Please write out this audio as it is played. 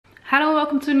Hello,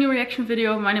 welcome to a new reaction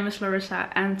video. My name is Larissa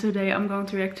and today I'm going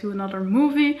to react to another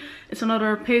movie. It's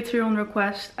another Patreon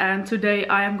request and today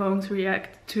I am going to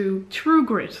react to True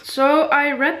Grit. So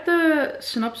I read the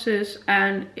synopsis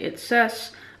and it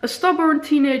says, a stubborn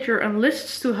teenager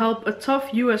enlists to help a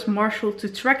tough US Marshal to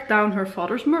track down her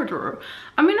father's murderer.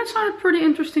 I mean, that sounded pretty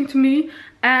interesting to me,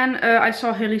 and I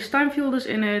saw Haley Steinfeld is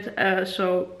in it,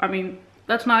 so I mean,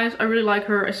 that's nice. I really like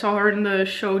her. I saw her in the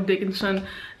show Dickinson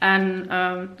and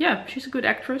yeah, she's a good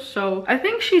actress. So I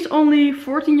think she's only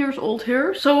 14 years old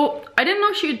here. So I didn't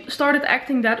know she started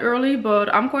acting that early,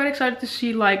 but I'm quite excited to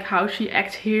see like how she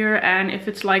acts here and if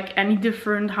it's like any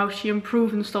different, how she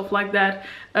improved and stuff like that.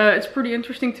 It's pretty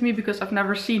interesting to me because I've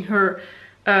never seen her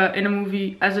in a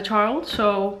movie as a child,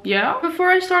 so yeah. Before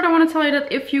I start, I want to tell you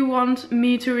that if you want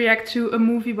me to react to a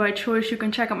movie by choice, you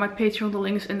can check out my Patreon, the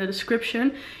link is in the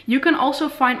description. You can also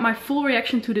find my full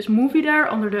reaction to this movie there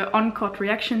under the uncut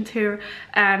reaction tier,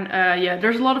 and yeah,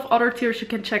 there's a lot of other tiers you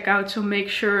can check out, so make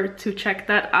sure to check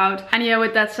that out. And yeah,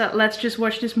 with that said, let's just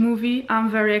watch this movie. I'm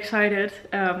very excited,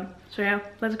 so yeah,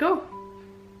 let's go.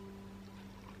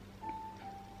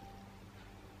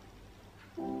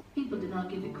 People did not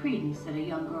give it credence that a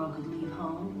young girl could leave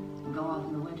home and go off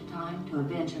in the wintertime to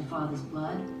avenge her father's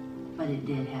blood, but it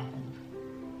did happen.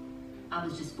 I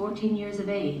was just 14 years of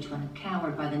age when a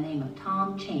coward by the name of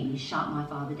Tom Cheney shot my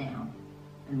father down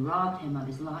and robbed him of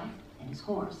his life and his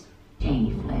horse.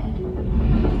 Cheney fled.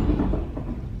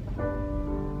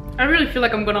 I really feel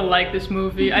like I'm gonna like this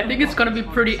movie. I think it's gonna be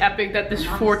pretty epic that this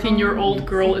 14-year-old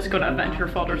girl is gonna avenge her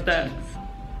father's death.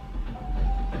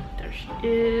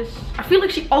 Is I feel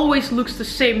like she always looks the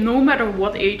same no matter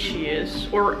what age she is,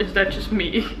 or is that just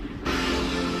me?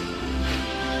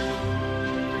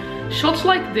 Shots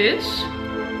like this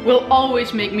will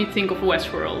always make me think of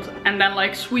Westworld, and then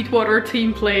like Sweetwater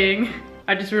team playing.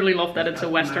 I just really love that it's a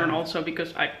Western also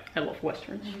because I love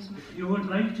Westerns. If you would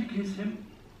like to kiss him,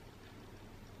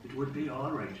 it would be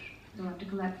alright. You'll have to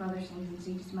collect father's things and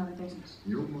see to some other business.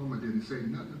 Your mama didn't say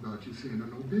nothing about you seeing no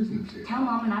business here. Tell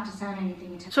mama not to sign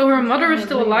anything until... So her mother is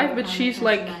still alive, but she's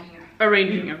like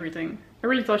arranging everything. I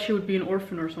really thought she would be an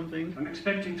orphan or something. I'm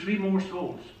expecting 3 more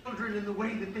souls. Children in the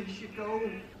way that they should go.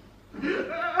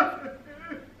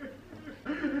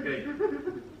 Okay.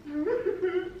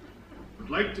 Would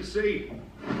like to see.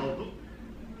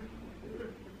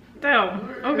 Damn,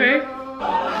 okay.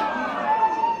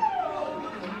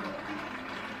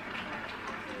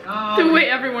 The way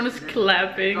everyone is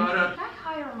clapping. Did I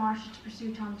hire a marshal to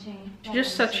pursue Tom Cheney? She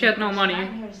just said she had no money.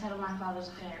 I'm here to settle my father's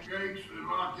affairs. Gates is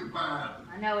occupied.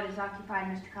 I know it is occupied,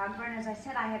 Mr. Cogburn. As I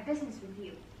said, I have business with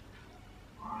you.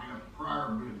 I have prior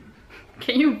business.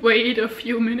 Can you wait a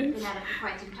few minutes? Been at it for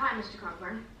quite some time, Mr.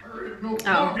 Cogburn. There is no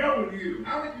problem with you.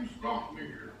 How did you stalk me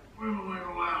here? Women ain't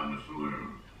allowed in the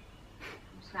saloon. I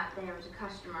was not there as a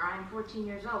customer. I am 14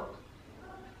 years old.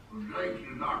 The Gates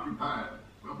is occupied.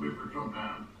 Will be for some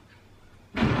time.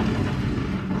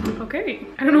 Okay.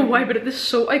 I don't know why, but it is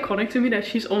so iconic to me that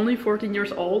she's only 14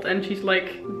 years old and she's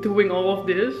like doing all of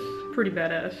this. Pretty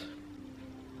badass.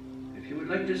 If you would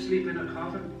like to sleep in a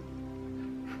coffin,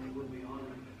 it would be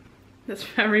alright. That's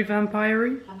very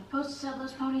vampire-y. I propose to sell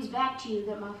those ponies back to you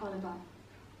that my father bought.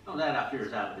 Oh, that I fear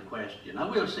is out of the question. I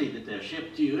will see that they're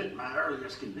shipped to you at my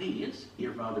earliest convenience.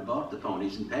 Your father bought the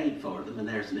ponies and paid for them, and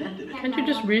there's an end of it. Can't you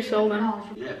just resell them?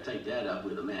 You have to take that up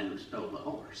with the man who stole the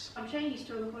horse. I'm saying you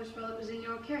stole the horse while it was in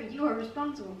your care. You are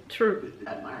responsible. True.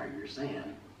 I admire your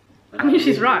sin. I mean,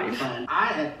 she's right. I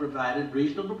have provided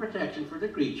reasonable protection for the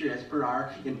creature as per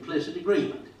our implicit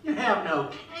agreement. You have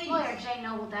no case. Lawyer J.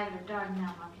 Noble Dagger Darden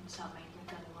now can consult me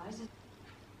if otherwise.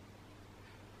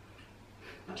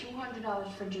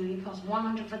 $200 for Judy, plus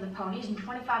 $100 for the ponies, and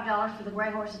 $25 for the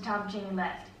gray horse that Tom Cheney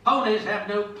left. Ponies have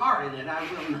no part in it. I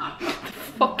will not.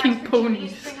 Fucking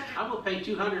ponies. I will pay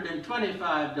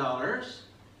 $225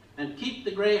 and keep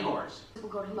the gray horse. We'll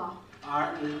go to law. All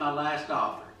right, this is my last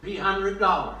offer.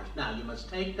 $300. Now you must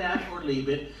take that or leave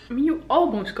it. I mean, you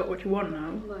almost got what you want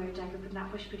now. Lawyer Dagger would not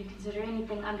wish me to consider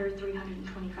anything under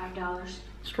 $325.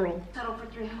 Stroll. Settle for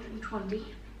 $320.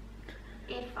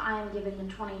 If I am given the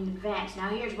 20 in advance. Now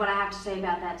here's what I have to say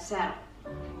about that settle.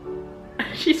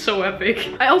 She's so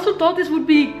epic. I also thought this would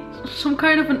be some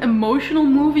kind of an emotional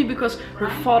movie because her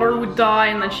father would die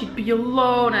and then she'd be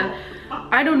alone and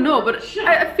I don't know, but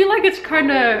I feel like it's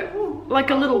kind of like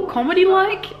a little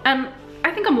comedy-like and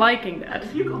I think I'm liking that.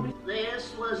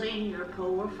 This was in your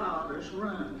poor father's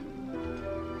run.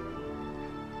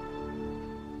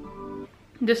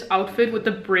 This outfit with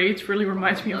the braids really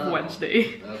reminds me of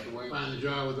Wednesday. That's the way. Find the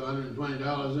jar with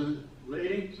 $120 in it.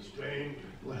 Lady, sustained.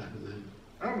 What happened then?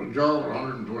 I have a jar with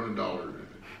 $120 in it.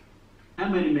 How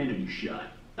many men have you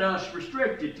shot? Us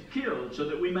restricted to kill so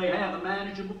that we may have a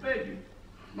manageable figure.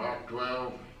 About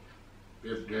 12,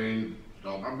 15.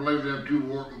 So I believe them 2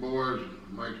 Wharton boys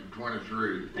make it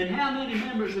 23. And how many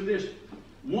members of this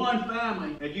one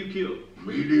family had you killed?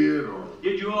 Me did, or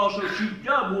Did you also shoot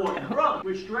Dub Wharton, brother?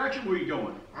 Which direction were you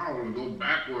going? I always go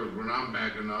backwards when I'm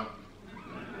backing up.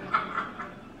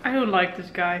 I don't like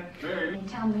this guy. Very. They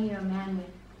tell me you're a man with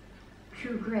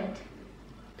true grit.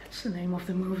 That's the name of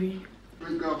the movie.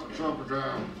 Pick up at supper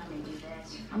time. Let me do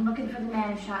this. I'm looking for the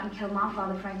man who shot and killed my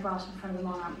father, Frank Ross, in front of the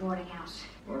Monarch boarding house.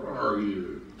 What are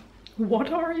you?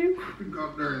 What are you? You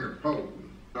got there in your coat.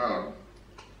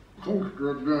 Holster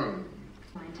a gun.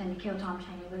 I intend to kill Tom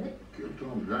Cheney with it. Kill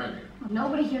Tom Cheney.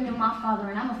 Nobody here knew my father,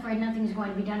 and I'm afraid nothing's going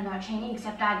to be done about Cheney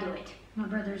except I do it. My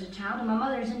brother is a child, and my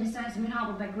mother is indecisive and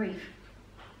hobbled by grief.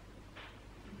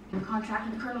 I'm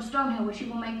contracted to Colonel Stonehill, which he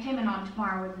will make payment on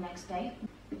tomorrow or the next day.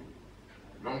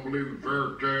 Don't believe the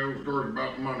fairy tale stories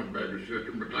about the money beggar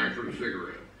system, but thanks for the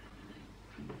cigarette.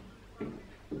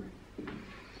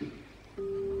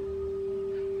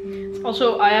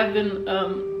 Also, I have been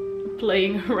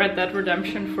playing Red Dead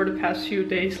Redemption for the past few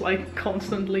days, like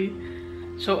constantly.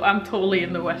 So I'm totally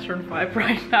in the Western vibe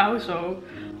right now, so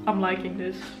I'm liking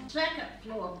this. Second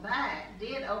floor back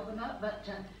did open up, but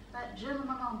that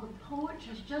gentleman on the porch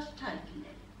has just taken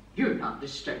it. You're not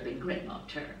disturbing Grandma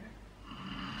Turner.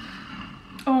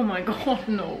 Oh my god,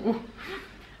 no.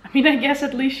 I mean, I guess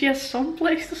at least she has some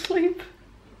place to sleep.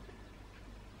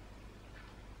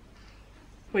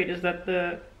 Wait, is that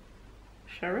the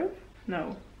sheriff?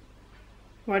 No.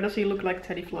 Why does he look like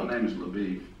Teddy Flood? My name is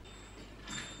Lviv.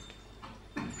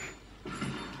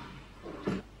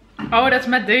 Oh, that's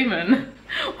Matt Damon.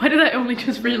 Why did I only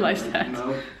just realize that?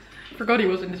 No. Forgot he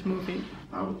was in this movie.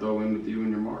 I will throw in with you and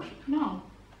your marshal. No.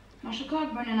 Marshal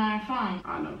Cockburn and I are fine.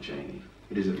 I know Cheney.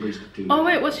 It is at least a 2. Oh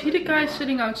wait, was he the guy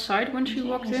sitting outside when she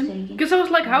walked in? Because I was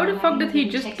like, how the fuck did he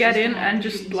just get in and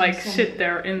just like sit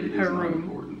there in her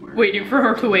room, waiting for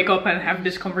her to wake up and have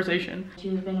this conversation?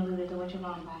 You've been alluded to what you're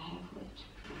wrong by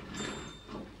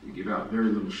half-wit. You give out very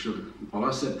little sugar. While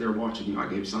I sat there watching you, I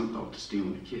gave some thought to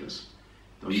stealing a kiss.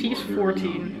 Though you She's are very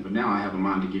 14. young, but now I have a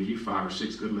mind to give you 5 or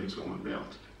 6 good licks on my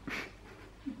belt.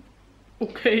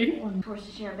 Okay. I'm forced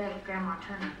to share a bed with Grandma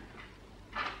Turner.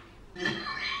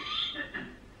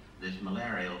 This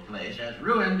malarial place has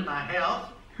ruined my health.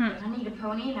 I need a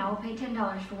pony and I will pay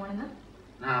 $10 for one of them.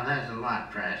 No, that's a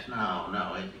lot, Trash.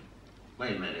 No,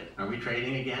 wait a minute. Are we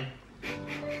trading again?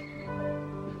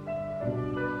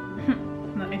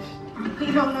 Nice.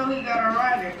 He don't know he got a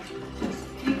rider.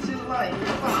 He too light.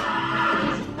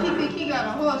 He think he got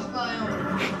a horse guy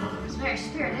on him. It's very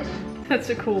spirited. That's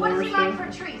a cool What does horse he like though. for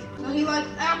a treat? So he likes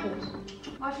apples.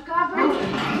 Marshal Cockburn?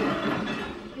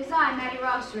 It is I, Mattie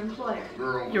Ross, your employer.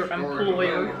 Girl, Your stories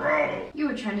employer. about Colorado. You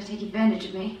were trying to take advantage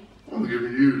of me. I'm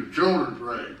giving you the children's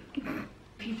rate.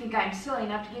 If you think I'm silly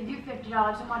enough to give you $50,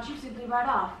 I want you simply right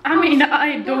off. I mean,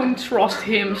 I don't trust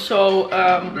him, so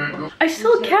I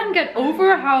still can't get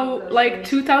over how like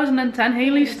 2010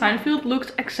 Haley Steinfeld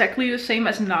looked exactly the same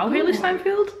as now Haley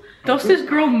Steinfeld. Does this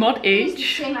girl not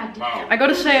age? I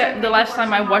gotta say, the last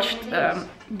time I watched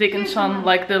Dickinson,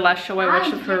 like the last show I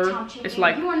watched of her is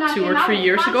like 2 or 3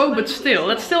 years ago, but still,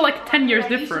 it's still like 10 years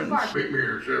difference. Meet me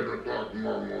here at 7 o'clock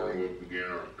tomorrow morning. We'll begin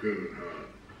our coon hunt.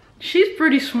 She's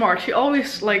pretty smart. She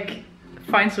always like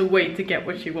finds a way to get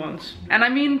what she wants. And I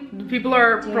mean, people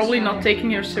are probably not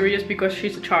taking her serious because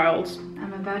she's a child.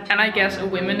 And I guess a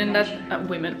woman in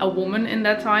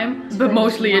that time, but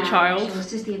mostly a child.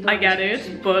 I get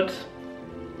it, but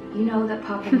You know that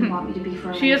Papa would want me to be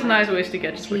firm. she has nice ways to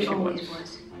get just what she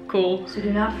wants. Cool. So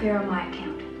do not fear on my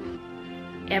account.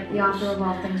 Apples. The author of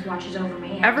all things watches over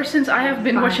me. Ever since I have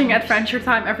been watching Adventure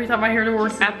Time, every time I hear the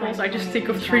word apples, I just think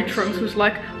of Tree Trunks who's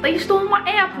like, they stole my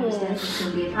apples!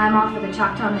 I'm off for the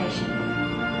Choctaw Nation.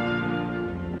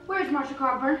 Where's Marshal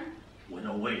Cockburn? Went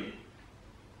away.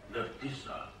 Left this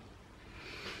up.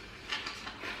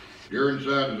 Your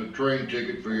inside is a train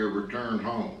ticket for your return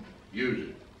home. Use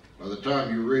it. By the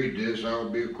time you read this, I will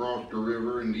be across the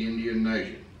river in the Indian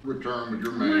Nation. Return with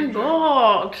your Oh my manager.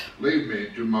 god! Leave me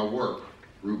to my work,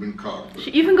 Reuben Cockburn. She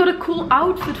even got a cool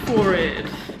outfit for it.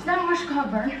 Is that Marshal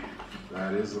Cockburn?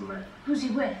 That is the man. Who's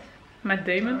he with? Matt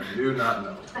Damon? I do not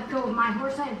know. I go with my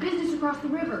horse. I have business across the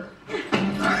river.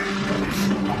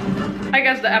 I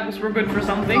guess the apples were good for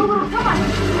something. Oh, come on.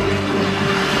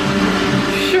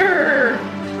 Sure!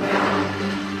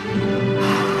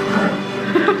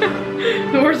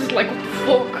 The horse is like, what the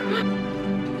fuck?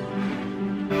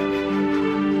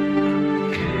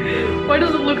 Why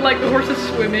does it look like the horse is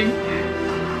swimming?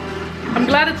 I'm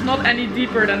glad it's not any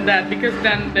deeper than that, because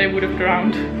then they would have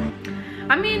drowned.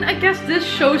 I mean, I guess this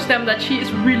shows them that she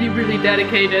is really, really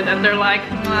dedicated, and they're like,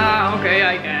 ah, okay,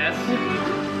 I guess.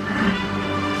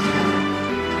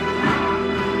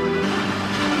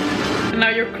 And now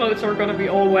your clothes are gonna be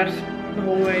all wet the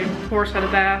whole way. Horse had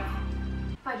a bath.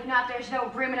 If I do not, there's no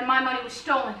agreement and my money was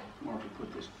stolen. Marty,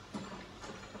 put this.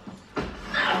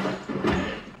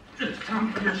 It's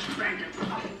time for your spanking.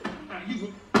 Now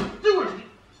you do it.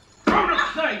 From the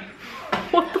safe.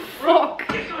 What the fuck?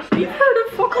 Leave her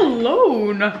the fuck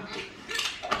alone.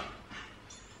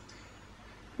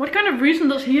 What kind of reason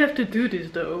does he have to do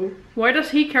this though? Why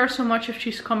does he care so much if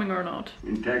she's coming or not?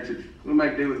 In Texas, we'll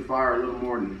make do with fire a little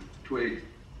more than twigs.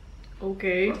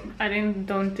 Okay, I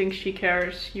don't think she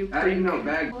cares. You How do you know,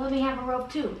 bag? Well, let me have a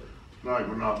rope too. Like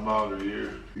we're not bothering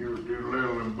you. You're too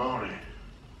little and bony.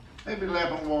 Maybe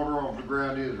lapping water off the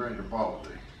ground is ranger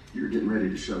policy. You're getting ready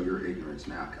to show your ignorance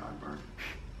now, Codburn.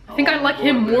 I think I like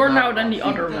him more now than the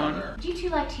other one. Would you two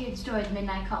like to hear the story of the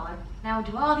Midnight Caller? Now I'll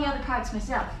do all the other cards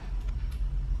myself.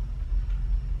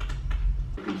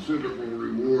 A considerable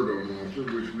reward on offer,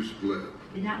 which we split.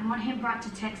 Did not want him brought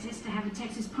to Texas to have a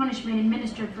Texas punishment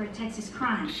administered for a Texas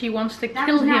crime. She wants to That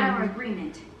kill was him. not our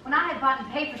agreement. When I had bought and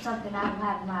paid for something, I will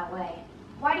have my way.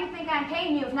 Why do you think I'm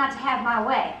paying you if not to have my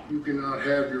way? You cannot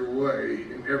have your way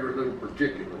in every little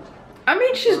particular. I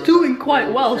mean, she's doing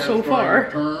quite well so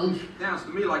far. Terms. Sounds to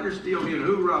me like you're still being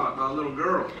hoorah'd by a little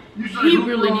girl. You say He who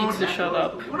really wrong? needs to shut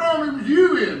up. What army was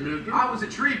you in, mister? I was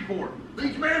at Shreveport.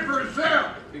 Each man for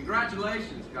himself.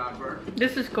 Congratulations, Codburn.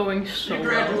 This is going so You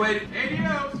well. graduated. Any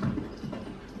else?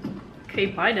 Okay,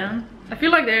 bye then. I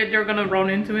feel like they're gonna run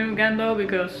into him again though,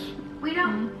 because We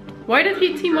don't. why did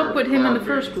he team up with him in the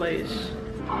first place?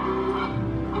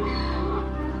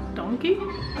 Donkey?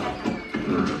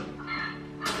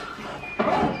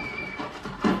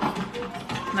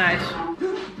 Nice.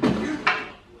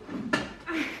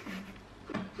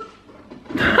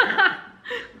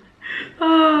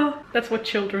 That's what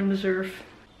children deserve.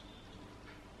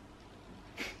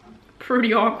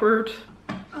 Pretty awkward.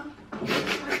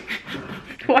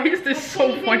 Why is this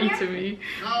so funny to me?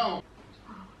 No.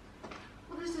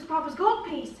 Well, this is Papa's gold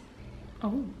piece.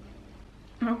 Oh.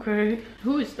 Okay.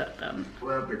 Who is that then?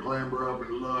 We'll have to clamber up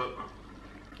and look.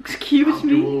 Excuse I'm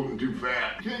too me? old and too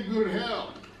fat. Take good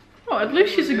help. Oh, at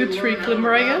least she's a good tree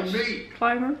climber, I guess.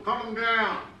 Climber. Come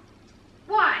down.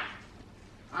 Why?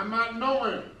 I might know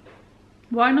him.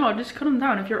 Why not? Just cut him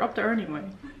down if you're up there anyway.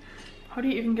 How do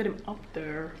you even get him up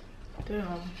there? Damn.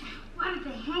 Why did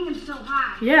they hang him so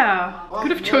high? Yeah.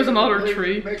 Could have chosen another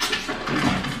tree.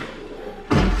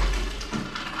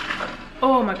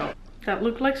 Oh my god. That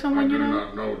looked like someone you know? I do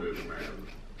not know this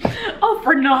man. Oh,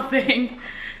 for nothing.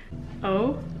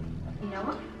 Oh? You know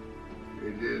what?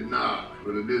 It did not,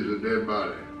 but it is a dead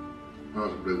body.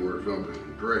 Possibly worth something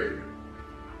in trade.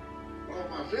 Well,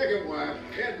 my second wife,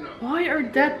 Edna. Why are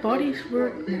dead bodies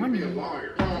worth money?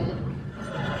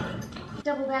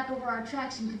 Double back over our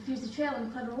tracks and confuse the trail in a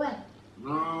clever way.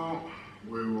 No,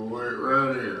 we will wait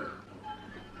right here.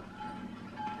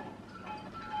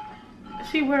 Is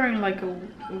he wearing like a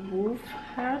wolf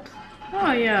hat?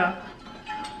 Oh yeah.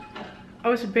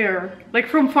 Oh, it's a bear. Like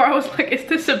from far I was like, is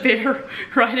this a bear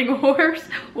riding a horse?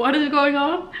 What is going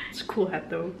on? It's a cool hat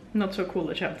though. Not so cool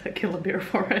that you have to kill a bear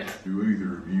for it. Do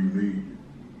either of you need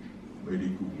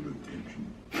medical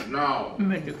attention? No.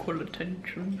 Medical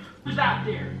attention. Who's out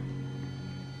there?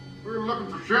 We're looking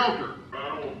for shelter.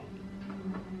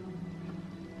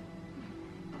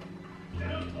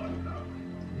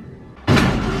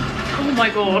 Oh my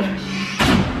god.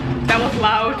 That was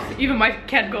loud. Even my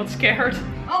cat got scared.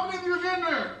 How many of you's in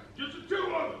there? Just the two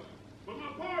of us. But my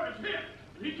part is hit.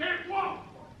 He can't walk.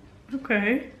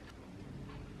 Okay.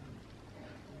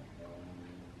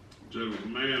 There was a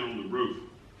man on the roof.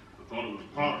 I thought it was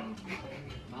Potter.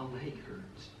 My leg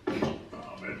hurts.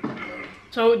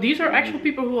 So these are actual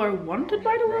people who are wanted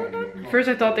by the law then? First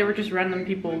I thought they were just random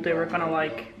people they were gonna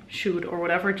like shoot or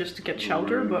whatever just to get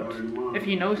shelter, but if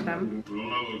he knows them. We don't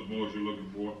know those boys you're looking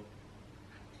for.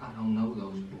 I don't know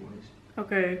those boys.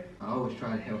 Okay. I always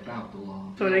try to help out the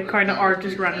law. So they kinda are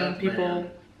just random people,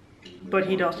 but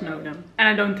he does know them. And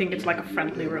I don't think it's like a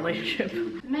friendly relationship.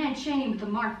 The man Shane with the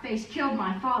marked face killed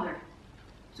my father.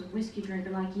 He was a whiskey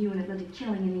drinker like you and it led to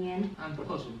killing in the end. I'm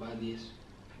puzzled by this.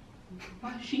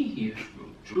 Why is she here?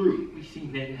 True. We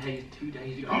seen Ned and Hayes 2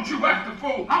 days ago. Don't you act the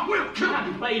fool. I will kill you.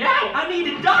 I'm laid out. I need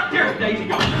a doctor 2 days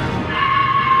ago.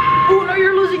 Oh no,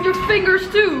 you're losing your fingers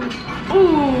too.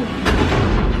 Ooh.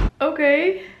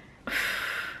 Okay.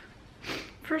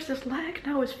 First his leg,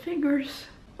 now his fingers.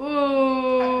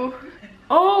 Ooh.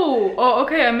 Oh,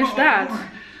 okay, I missed that.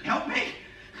 Help me.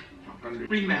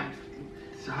 Remount.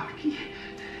 Sorry.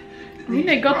 I mean,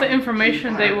 they got the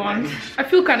information they want. I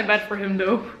feel kind of bad for him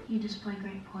though. You just play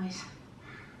great, boys.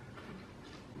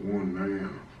 One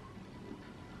man.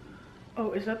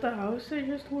 Oh, is that the house they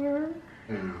just were?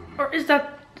 Yeah. Or is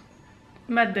that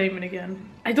Matt Damon again?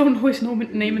 I don't know his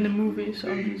name in the movie, so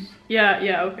I'm just...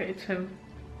 Yeah, okay, it's him.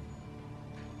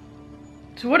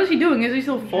 So what is he doing? Is he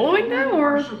still following them,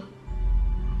 or...?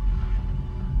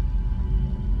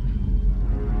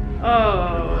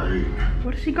 Oh,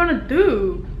 what is he gonna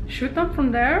do? Shoot them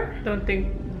from there? Don't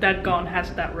think that gun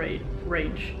has that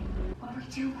range. What do we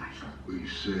do, Marshall? We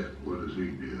sit. What does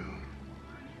he do?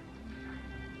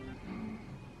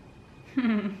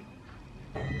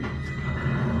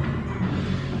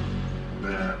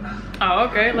 Oh,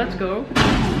 okay, let's go.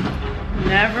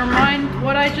 Never mind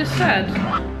what I just said.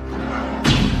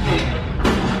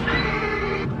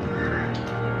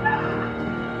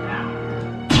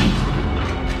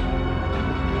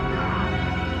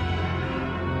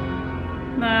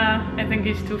 Nah, I think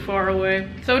he's too far away.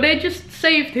 So they just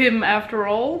saved him after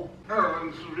all.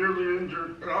 I'm severely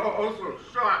injured and also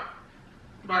shot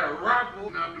by a rifle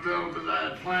not developed as I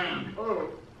had planned. Oh,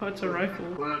 it's a rifle.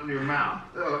 What happened to your mouth?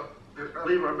 I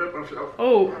believe I bit myself.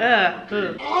 Oh,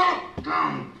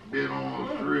 Tongue bit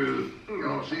almost through. You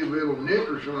don't see a little nick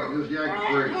or something. Just yank it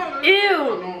free.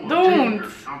 Ew! Don't!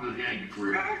 I'm just yanking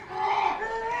free.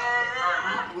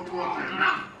 What's that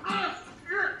now?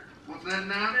 What's that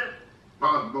now?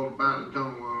 Possible about the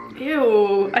tongue wound.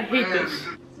 Ew! I hate this.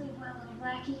 Sleep well, little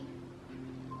Blackie.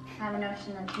 I have a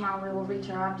notion that tomorrow we will reach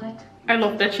our object. I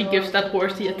love that she gives that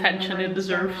horse the attention it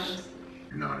deserves.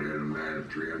 You're not hitting a man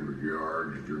at 300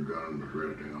 yards if your gun was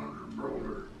resting on her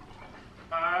shoulder.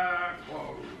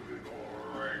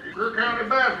 Kirk County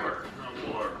Bachelor.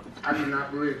 I do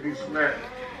not believe he slept.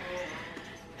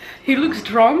 He looks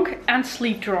drunk and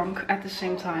sleep drunk at the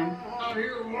same time. Out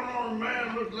here, one-armed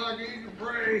man looks like he can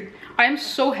pray. I am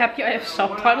so happy I have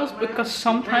subtitles because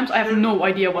sometimes I have no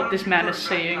idea what this man is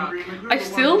saying. I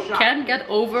still can't get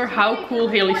over how cool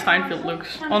Haley Steinfeld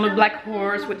looks. On the black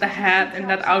horse with the hat and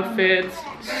that outfit.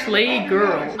 Slay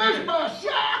girl.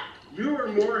 You are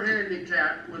more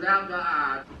handicapped without the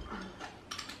eye.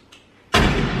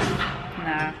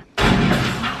 Nah.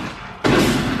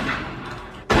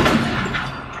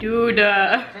 Dude,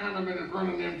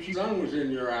 sun was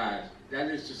in your eyes. That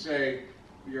is to say,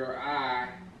 your eye.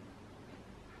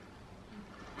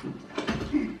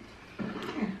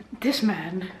 This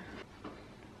man.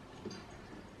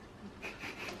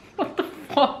 What the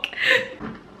fuck?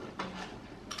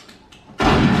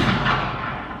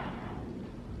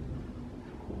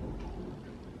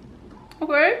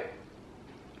 Okay.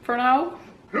 For now.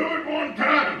 Do it one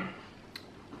time.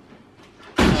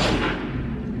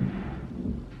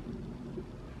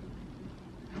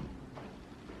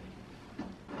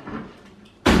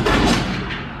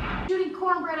 Shooting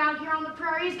cornbread out here on the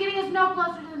prairie is getting us no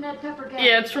closer to the Ned Pepper gang.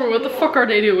 Yeah, it's true. What the fuck are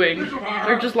they doing?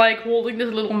 They're just like holding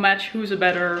this little match. Who's a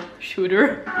better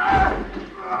shooter?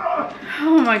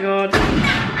 Oh my god.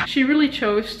 She really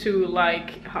chose to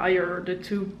like hire the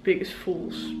two biggest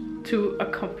fools to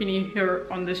accompany her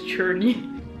on this journey.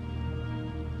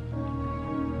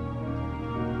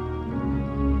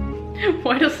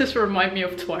 Why does this remind me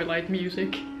of Twilight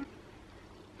music?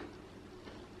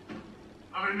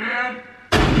 I'm Ned.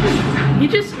 He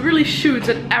just really shoots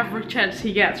at every chance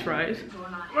he gets, right?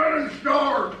 Let him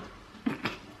start.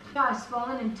 Shaw is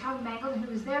swollen and tongue mangled and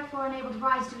who is therefore unable to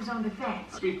rise to his own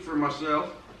defense. Speak for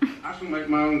myself. I shall make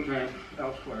my own camp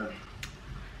elsewhere.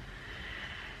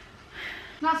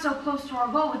 Not so close to our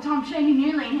goal with Tom Cheney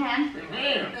nearly in hand.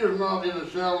 He's not in a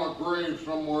shallow grave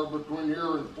somewhere between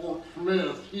here and Fort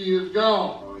Smith. He is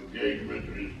gone. Our engagement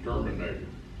is terminated.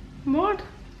 What?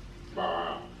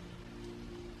 Bye.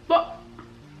 But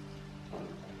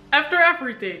after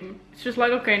everything, it's just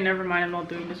like, okay, never mind, I'm not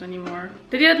doing this anymore.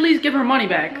 Did he at least give her money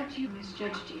back? I you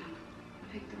misjudged you.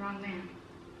 I picked the wrong man.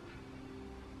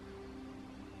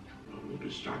 We're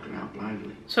just striking out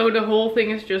blindly. So the whole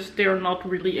thing is just they're not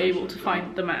really able to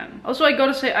find the man. Also, I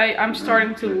gotta say, I'm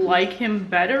starting to like him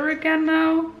better again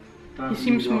now. He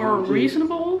seems more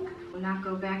reasonable. Will not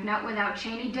go back, not without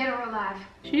Cheney, dead or alive.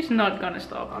 She's not gonna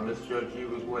stop. I misjudged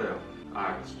you as well.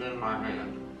 I extend my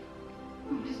hand.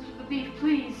 Oh, Mr. Labib,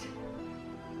 please.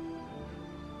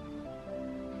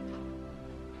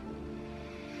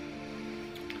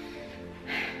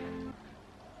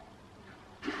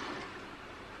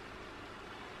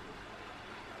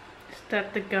 Is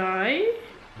that the guy?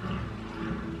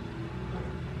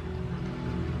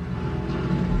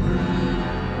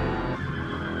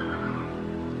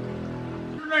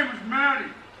 Your name is Maddie.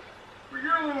 But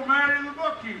you're little Maddie the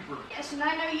bookkeeper. Yes, and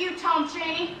I know you, Tom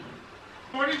Cheney.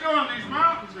 What are you doing in these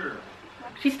mountains here?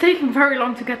 She's taking very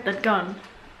long to get that gun.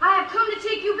 I have come to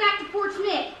take you back to Fort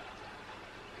Smith.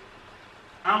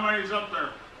 How many's up there?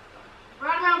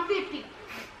 Right around 50.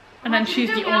 And then she's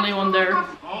the only one there.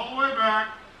 All the way back.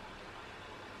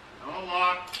 No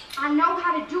lot. I know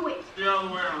how to do it. The other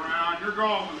way around. You're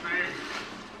going with me.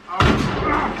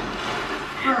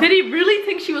 Did he really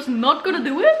think she was not gonna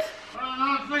do it?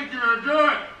 I don't think you're gonna do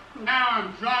it. Now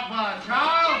I'm shot by a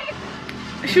child.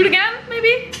 Shoot again,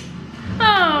 maybe?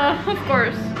 Oh, of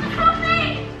course. Help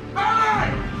me!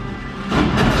 Hey!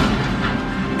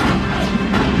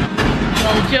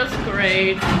 Well, just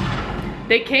great.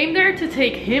 They came there to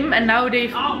take him and now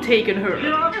they've taken her.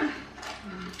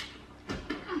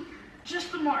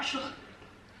 Just the marshal.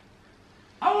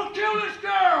 I will kill this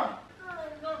girl.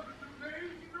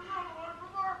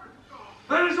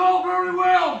 That is all very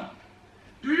well.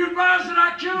 Do you advise that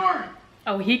I kill her?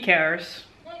 Oh, he cares.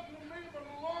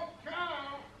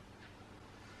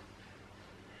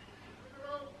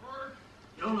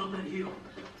 Don't up that hill.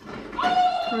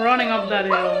 Running up that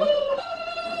hill.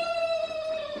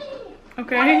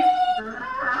 Okay.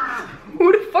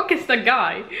 Who the fuck is that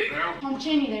guy? Tom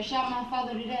Cheney there shot my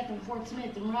father to death in Fort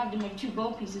Smith and robbed him of 2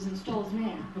 gold pieces and stole his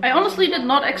men. I honestly did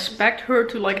not expect her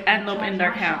to like end up in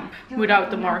their camp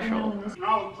without the marshal. And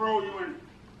I'll throw you in.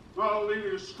 I'll leave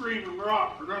you to scream and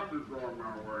rock for nothing's wrong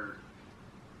my way.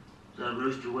 Is that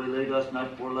rooster waylaid us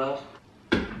night before last?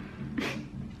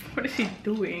 What is he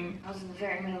doing? I was in the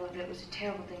very middle of it. It was a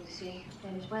terrible thing to see.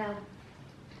 And as well,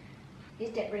 his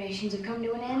depredations have come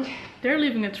to an end. They're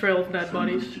leaving a trail of dead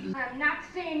bodies. I'm not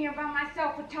staying here by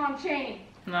myself with Tom Cheney.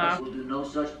 Nah. We'll do no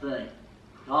such thing.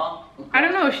 Tom? I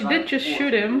don't know, she did just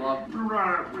shoot him. You're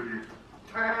right up with you.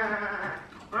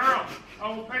 Well, I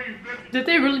will pay you 50. Did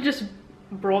they really just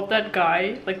brought that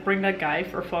guy, like bring that guy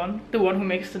for fun? The one who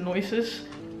makes the noises?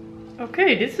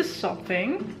 Okay, this is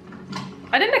something.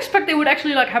 I didn't expect they would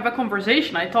actually like have a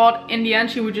conversation. I thought in the end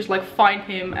she would just like find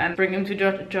him and bring him to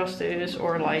justice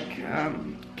or like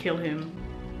kill him.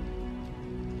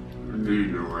 I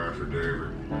need no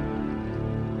affidavit.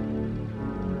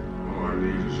 All I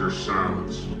need is your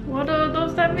silence. What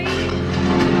does that mean?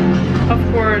 Of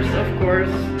course, of course.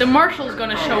 The marshal's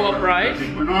gonna show up, right?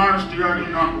 In honesty, I do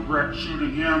not regret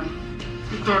shooting him.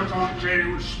 He thought Tom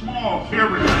Cheney was small. Here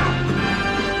we go.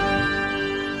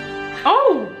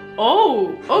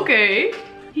 Oh, okay.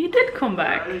 He did come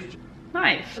back.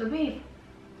 Nice. So, Beef,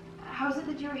 how is it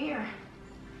that you're here?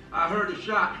 I heard a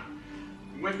shot.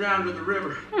 Went down to the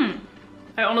river.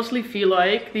 I honestly feel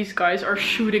like these guys are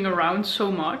shooting around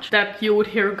so much that you would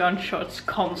hear gunshots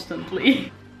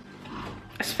constantly.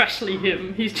 Especially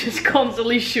him. He's just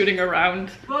constantly shooting around.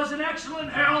 Was in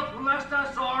excellent health when last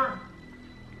I saw her.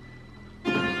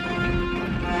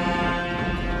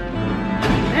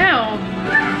 Damn.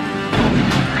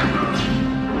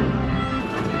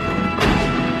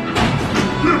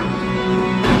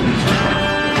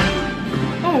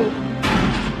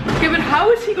 Okay, but how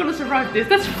is he gonna survive this?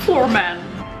 That's floor man.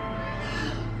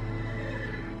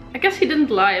 I guess he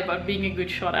didn't lie about being a good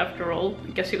shot after all.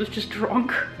 I guess he was just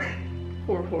drunk.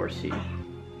 Poor horsey.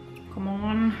 Come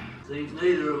on. Seems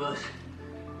neither of us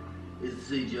is to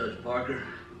see Judge Parker.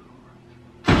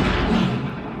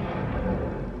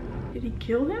 Did he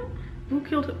kill him? Who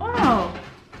killed him? Oh!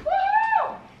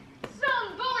 Woohoo!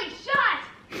 Some bully shot!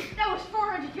 That was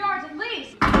 400 yards at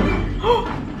least.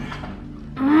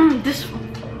 This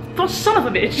son of a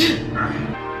bitch.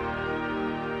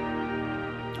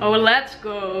 Oh, let's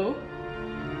go.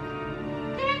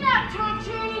 Stand up, Tom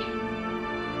Cheney.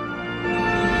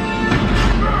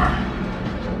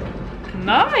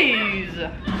 Nice.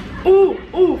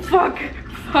 Ooh, fuck.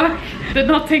 Did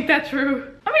not think that through.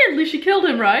 I mean, at least she killed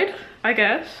him, right? I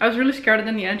guess. I was really scared that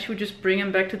in the end she would just bring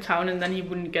him back to town and then he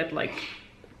wouldn't get like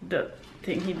the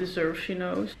thing he deserves, she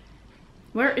knows.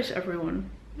 Where is everyone?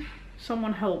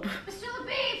 Someone help. Mr.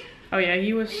 LeBeef! Oh yeah,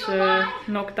 he was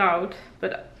knocked out.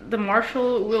 But the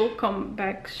marshal will come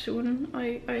back soon,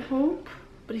 I hope.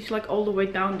 But he's like all the way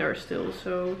down there still,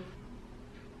 so...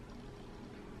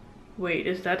 Wait,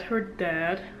 is that her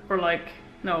dad? Or like,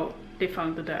 no, they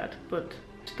found the dad, but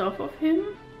stuff of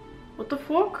him? What the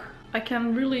fuck? I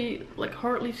can really like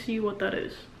hardly see what that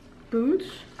is.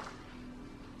 Boots?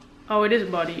 Oh, it is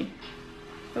a body.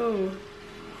 Oh.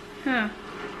 Huh.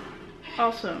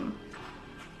 Awesome.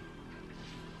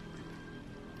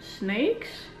 Snakes?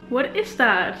 What is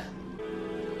that?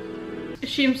 Is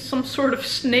she in some sort of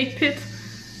snake pit?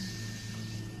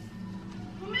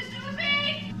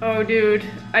 Oh dude,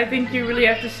 I think you really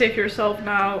have to save yourself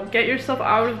now. Get yourself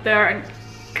out of there and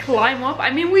climb up. I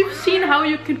mean, we've seen how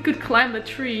you could climb the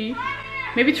tree.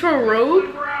 Maybe through a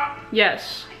rope?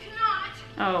 Yes.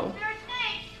 Oh.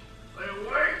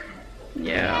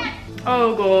 Yeah.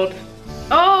 Oh god.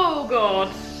 Oh god.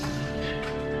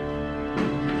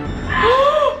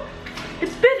 It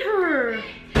bit her.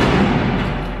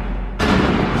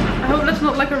 I hope that's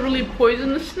not like a really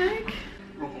poisonous snake.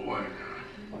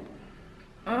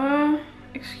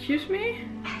 Excuse me?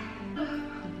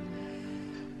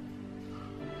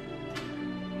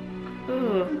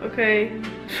 Oh, okay.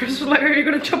 First, like, are you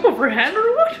gonna chop off her hand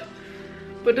or what?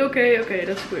 But okay,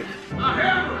 that's good.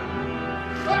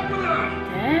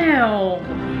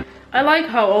 Damn. I like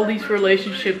how all these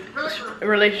relationships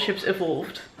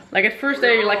evolved. Like at first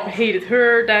they like hated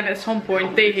her, then at some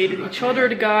point they hated each other,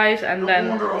 the guys, and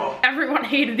then everyone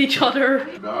hated each other.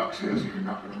 Doc says you're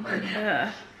not gonna make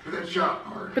it.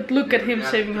 But look at him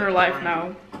saving her life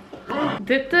now.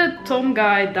 Did the Tom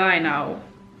guy die now?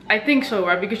 I think so,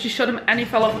 right? Because she shot him and he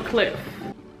fell off a cliff.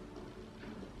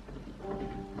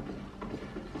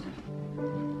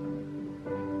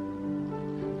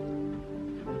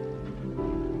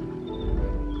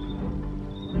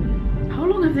 How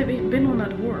long have they been on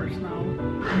that horse now?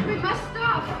 We must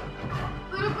stop.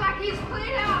 We look like he's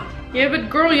cleared out. Yeah, but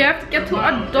girl, you have to get to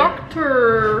a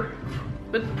doctor.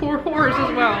 But poor horse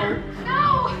as well.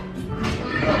 No!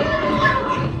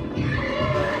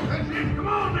 Come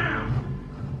on now!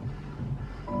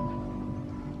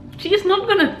 She is not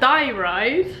gonna die,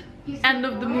 right? End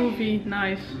of the movie.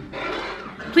 Nice.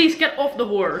 Please get off the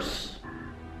horse.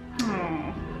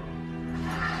 Oh.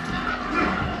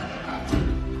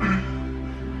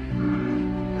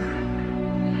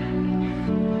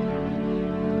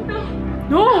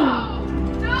 No!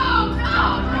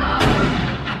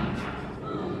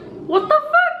 What the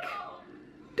fuck?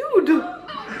 Dude!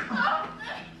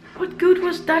 What good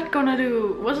was that gonna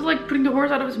do? Was it like putting the horse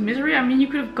out of his misery? I mean, you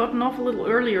could have gotten off a little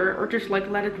earlier or just like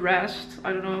let it rest.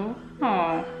 I don't know.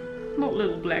 Oh, not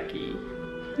little Blackie.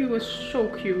 He was so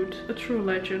cute. A true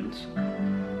legend.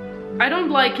 I don't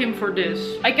like him for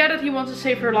this. I get it, he wants to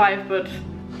save her life, but...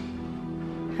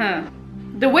 Huh.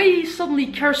 The way he suddenly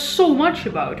cares so much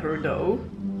about her though.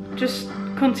 Just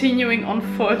continuing on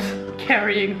foot,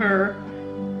 carrying her.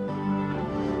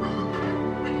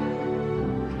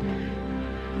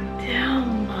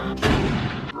 Damn.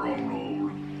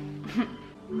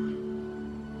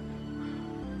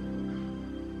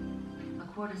 A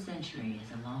quarter century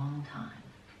is a long time.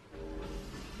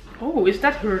 Oh, is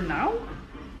that her now?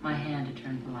 My hand had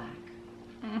turned black.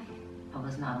 I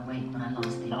was not awake when I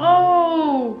lost the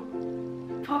Oh!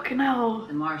 Fucking hell.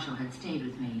 The marshal had stayed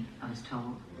with me, I was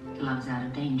told, till I was out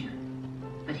of danger.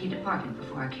 But he departed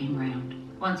before I came round.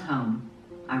 Once home,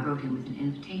 I wrote him with an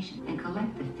invitation and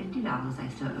collected the $50 I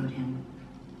still owed him.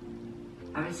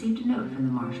 I received a note from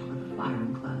the marshal with a flyer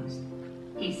enclosed.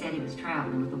 He said he was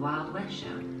traveling with the Wild West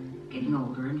show, getting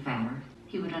older and fatter.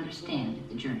 He would understand if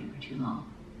the journey were too long.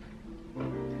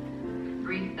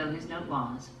 Brief though his note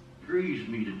was, Grieves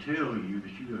me to tell you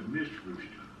that you have missed Rooster.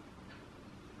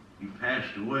 You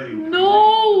passed away when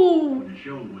the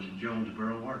show was in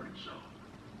Jonesboro, Arkansas.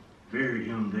 Buried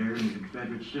him there in the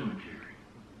Confederate cemetery.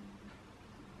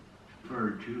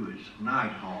 Referred to as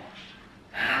Nighthawks.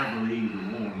 I believe the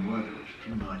warm weather was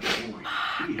too much for him.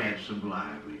 He had some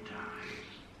lively times.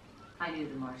 I knew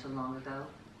the marshal long ago.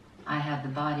 I had the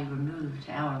body removed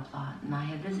to our plot, and I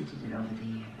have visited it over the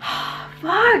years.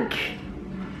 Fuck!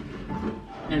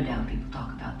 No doubt people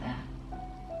talk about that.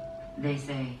 They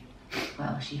say,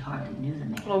 well, she hardly knew the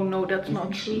man. Oh no, that's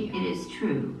not true. It is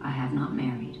true, I have not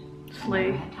married.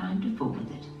 Slave. Never had time to fool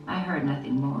with it. I heard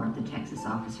nothing more of the Texas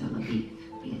officer Lviv.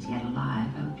 If he is yet alive,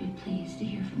 I would be pleased to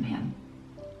hear from him.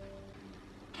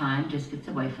 Time just gets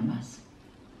away from us.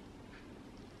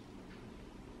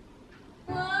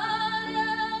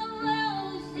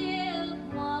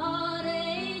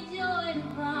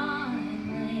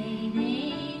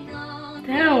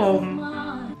 Damn.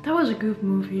 That was a good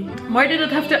movie. Why did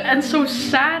it have to end so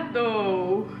sad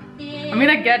though? I mean,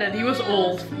 I get it, he was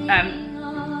old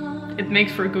and it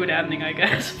makes for a good ending, I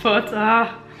guess, but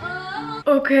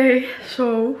okay,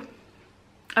 so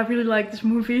I really like this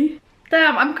movie.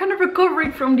 Damn, I'm kind of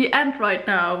recovering from the end right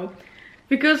now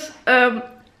because I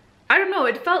don't know,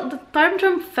 the time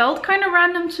jump felt kind of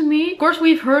random to me. Of course,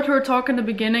 we've heard her talk in the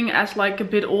beginning as like a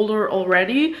bit older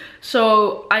already,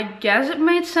 so I guess it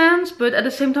made sense, but at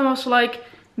the same time I was like,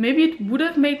 maybe it would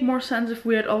have made more sense if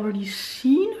we had already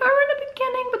seen her in the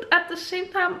beginning, but at the same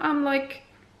time I'm like,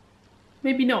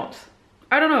 maybe not.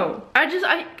 I don't know.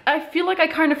 I feel like I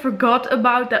kind of forgot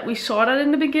about that we saw that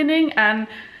in the beginning, and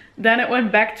then it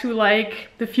went back to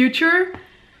like the future.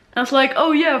 I was like,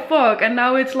 oh yeah, fuck. And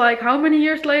now it's like, how many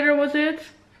years later was it?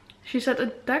 She said a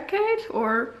decade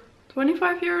or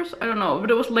 25 years? I don't know,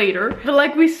 but it was later. But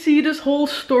like we see this whole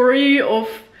story of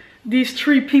these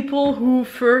three people who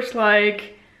first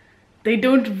like, they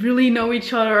don't really know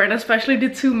each other, and especially the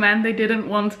two men, they didn't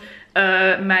want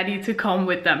Maddie to come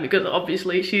with them because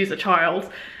obviously she's a child.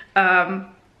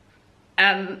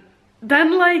 And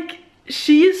then like,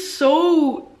 she is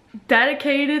so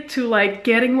dedicated to like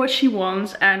getting what she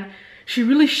wants, and she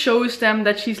really shows them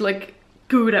that she's like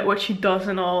good at what she does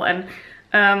and all, and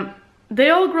they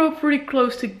all grow pretty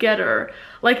close together.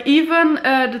 Like even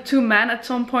the two men at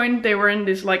some point, they were in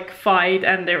this like fight,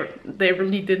 and they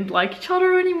really didn't like each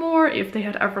other anymore, if they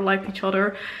had ever liked each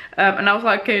other. And I was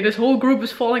like, okay, this whole group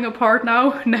is falling apart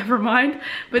now, never mind.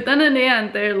 But then in the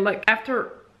end, they're like,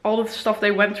 after all of the stuff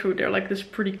they went through, they're like this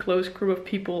pretty close group of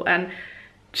people. And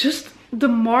just the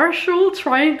Marshal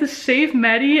trying to save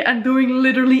Maddie and doing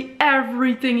literally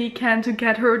everything he can to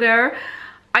get her there.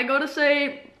 I gotta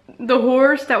say, the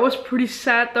horse, that was pretty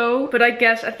sad though. But I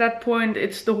guess at that point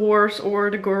it's the horse or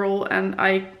the girl, and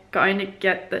I kind of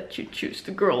get that you choose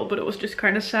the girl, but it was just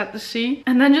kind of sad to see.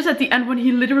 And then just at the end, when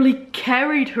he literally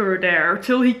carried her there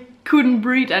till he couldn't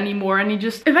breathe anymore, and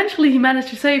eventually he managed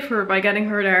to save her by getting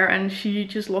her there, and she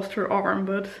just lost her arm.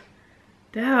 But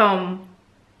damn,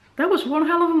 that was one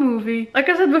hell of a movie. Like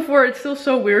I said before, it's still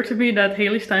so weird to me that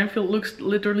Hailee Steinfeld looks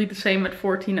literally the same at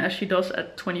 14 as she does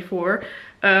at 24.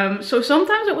 So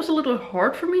sometimes it was a little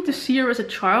hard for me to see her as a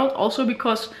child, also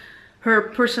because her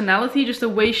personality, just the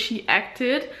way she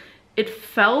acted, it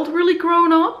felt really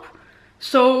grown up.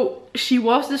 So she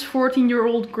was this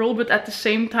 14-year-old girl, but at the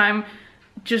same time,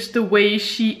 just the way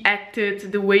she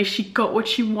acted, the way she got what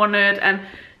she wanted, and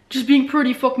just being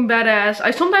pretty fucking badass.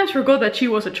 I sometimes forgot that she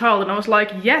was a child, and I was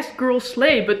like, yes, girl,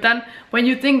 slay. But then when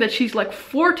you think that she's like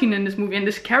 14 in this movie, and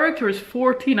this character is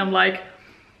 14, I'm like,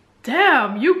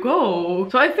 damn, you go.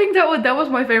 So I think that was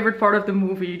my favorite part of the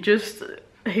movie. Just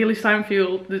Hailee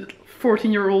Steinfeld, the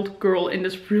 14-year-old girl in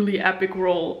this really epic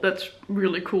role. That's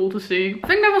really cool to see. I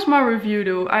think that was my review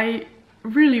though. I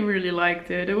really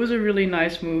liked it. It was a really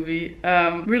nice movie.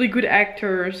 Really good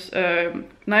actors,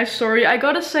 nice story. I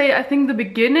gotta say, I think the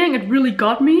beginning, it really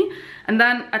got me. And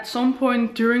then at some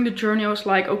point during the journey, I was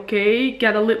like, okay,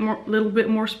 get a little bit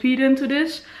more speed into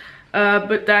this.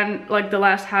 But then like the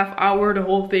last half hour, the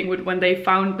whole thing with when they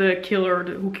found the killer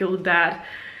who killed the dad,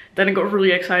 then I got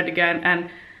really excited again, and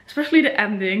especially the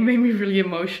ending made me really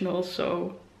emotional.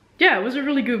 So yeah, it was a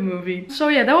really good movie. So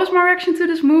yeah, that was my reaction to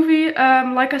this movie.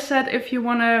 Like I said, if you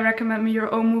want to recommend me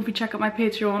your own movie, check out my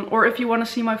Patreon, or if you want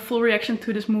to see my full reaction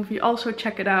to this movie, also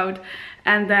check it out.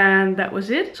 And then that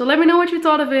was it. So let me know what you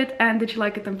thought of it, and did you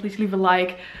like it, then please leave a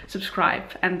like, subscribe,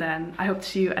 and then I hope to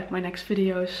see you at my next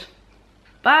videos.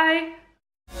 Bye!